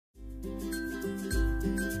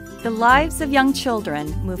The lives of young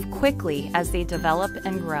children move quickly as they develop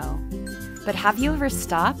and grow. But have you ever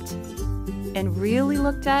stopped and really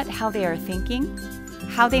looked at how they are thinking,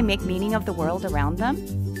 how they make meaning of the world around them?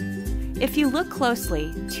 If you look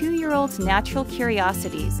closely, 2-year-olds' natural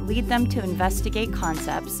curiosities lead them to investigate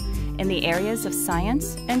concepts in the areas of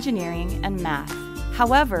science, engineering, and math.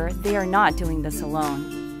 However, they are not doing this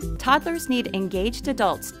alone. Toddlers need engaged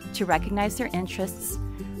adults to recognize their interests,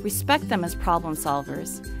 respect them as problem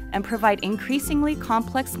solvers, and provide increasingly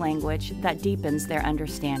complex language that deepens their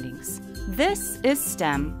understandings. This is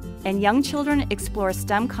STEM, and young children explore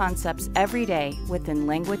STEM concepts every day within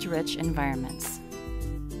language-rich environments.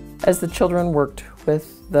 As the children worked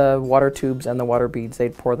with the water tubes and the water beads,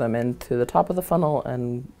 they'd pour them into the top of the funnel,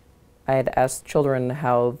 and I had asked children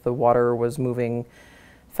how the water was moving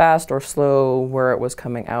fast or slow, where it was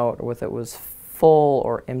coming out, or whether it was full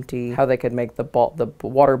or empty, how they could make the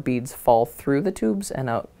water beads fall through the tubes and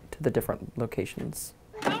out to the different locations.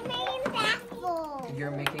 I'm making that full.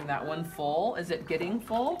 You're making that one full? Is it getting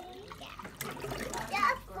full? Yeah,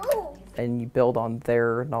 full. And you build on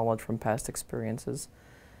their knowledge from past experiences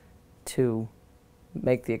to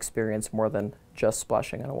make the experience more than just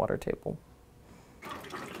splashing on a water table.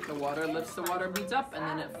 The water lifts the water beads up and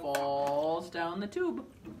then it falls down the tube.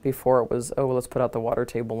 Before it was, oh, well, let's put out the water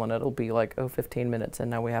table and it'll be like, oh, 15 minutes,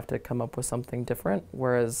 and now we have to come up with something different.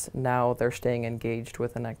 Whereas now they're staying engaged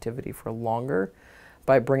with an activity for longer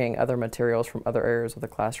by bringing other materials from other areas of the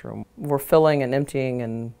classroom. We're filling and emptying,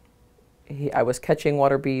 and I was catching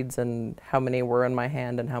water beads and how many were in my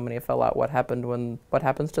hand and how many fell out. What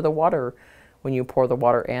happens to the water when you pour the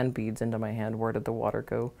water and beads into my hand? Where did the water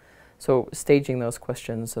go? So staging those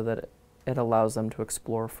questions so that it allows them to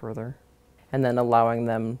explore further, and then allowing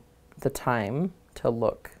them the time to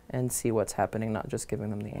look and see what's happening, not just giving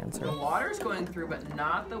them the answer. The water's going through, but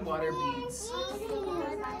not the water beads.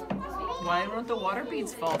 Why won't the water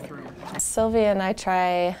beads fall through? Sylvia and I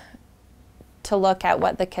try to look at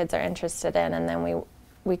what the kids are interested in, and then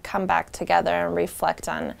we come back together and reflect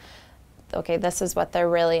on, okay, this is what they're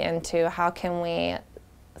really into. How can we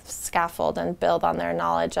scaffold and build on their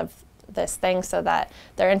knowledge of this thing so that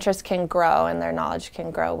their interest can grow and their knowledge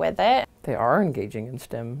can grow with it? They are engaging in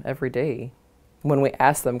STEM every day. When we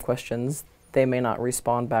ask them questions, they may not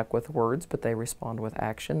respond back with words, but they respond with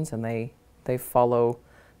actions, and they follow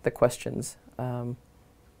the questions.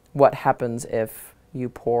 What happens if you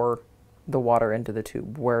pour the water into the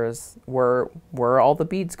tube? Where are all the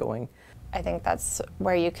beads going? I think that's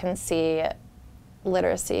where you can see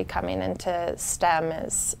literacy coming into STEM,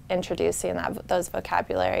 is introducing those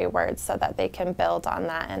vocabulary words so that they can build on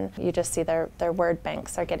that, and you just see their word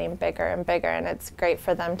banks are getting bigger and bigger, and it's great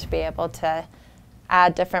for them to be able to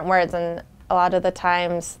add different words. And a lot of the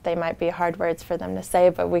times they might be hard words for them to say,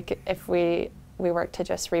 but if we work to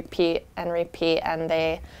just repeat, and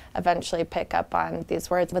they eventually pick up on these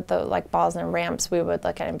words. With the balls and ramps, we would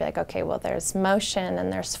look at it and be like, okay, well, there's motion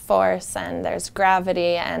and there's force and there's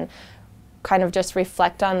gravity, and kind of just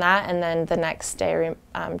reflect on that, and then the next day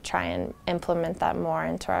try and implement that more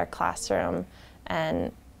into our classroom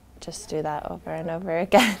and just do that over and over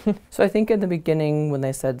again. So I think in the beginning when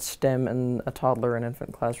they said STEM in a toddler and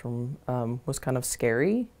infant classroom was kind of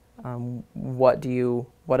scary. What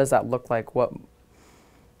does that look like?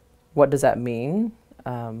 What does that mean?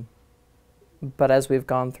 But as we've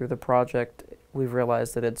gone through the project, we've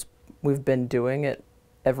realized that we've been doing it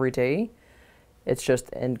every day. It's just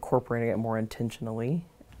incorporating it more intentionally.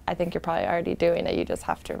 I think you're probably already doing it. You just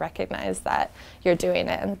have to recognize that you're doing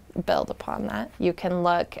it and build upon that. You can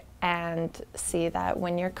look and see that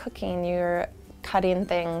when you're cooking, you're cutting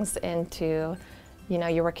things into,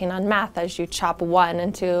 you're working on math as you chop one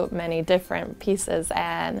into many different pieces,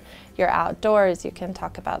 and you're outdoors, you can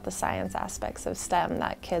talk about the science aspects of STEM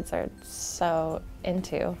that kids are so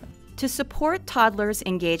into. To support toddlers'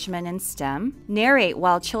 engagement in STEM, narrate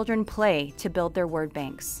while children play to build their word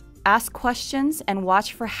banks. Ask questions and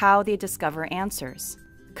watch for how they discover answers.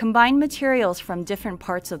 Combine materials from different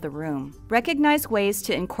parts of the room. Recognize ways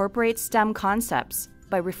to incorporate STEM concepts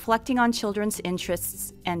by reflecting on children's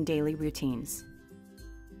interests and daily routines.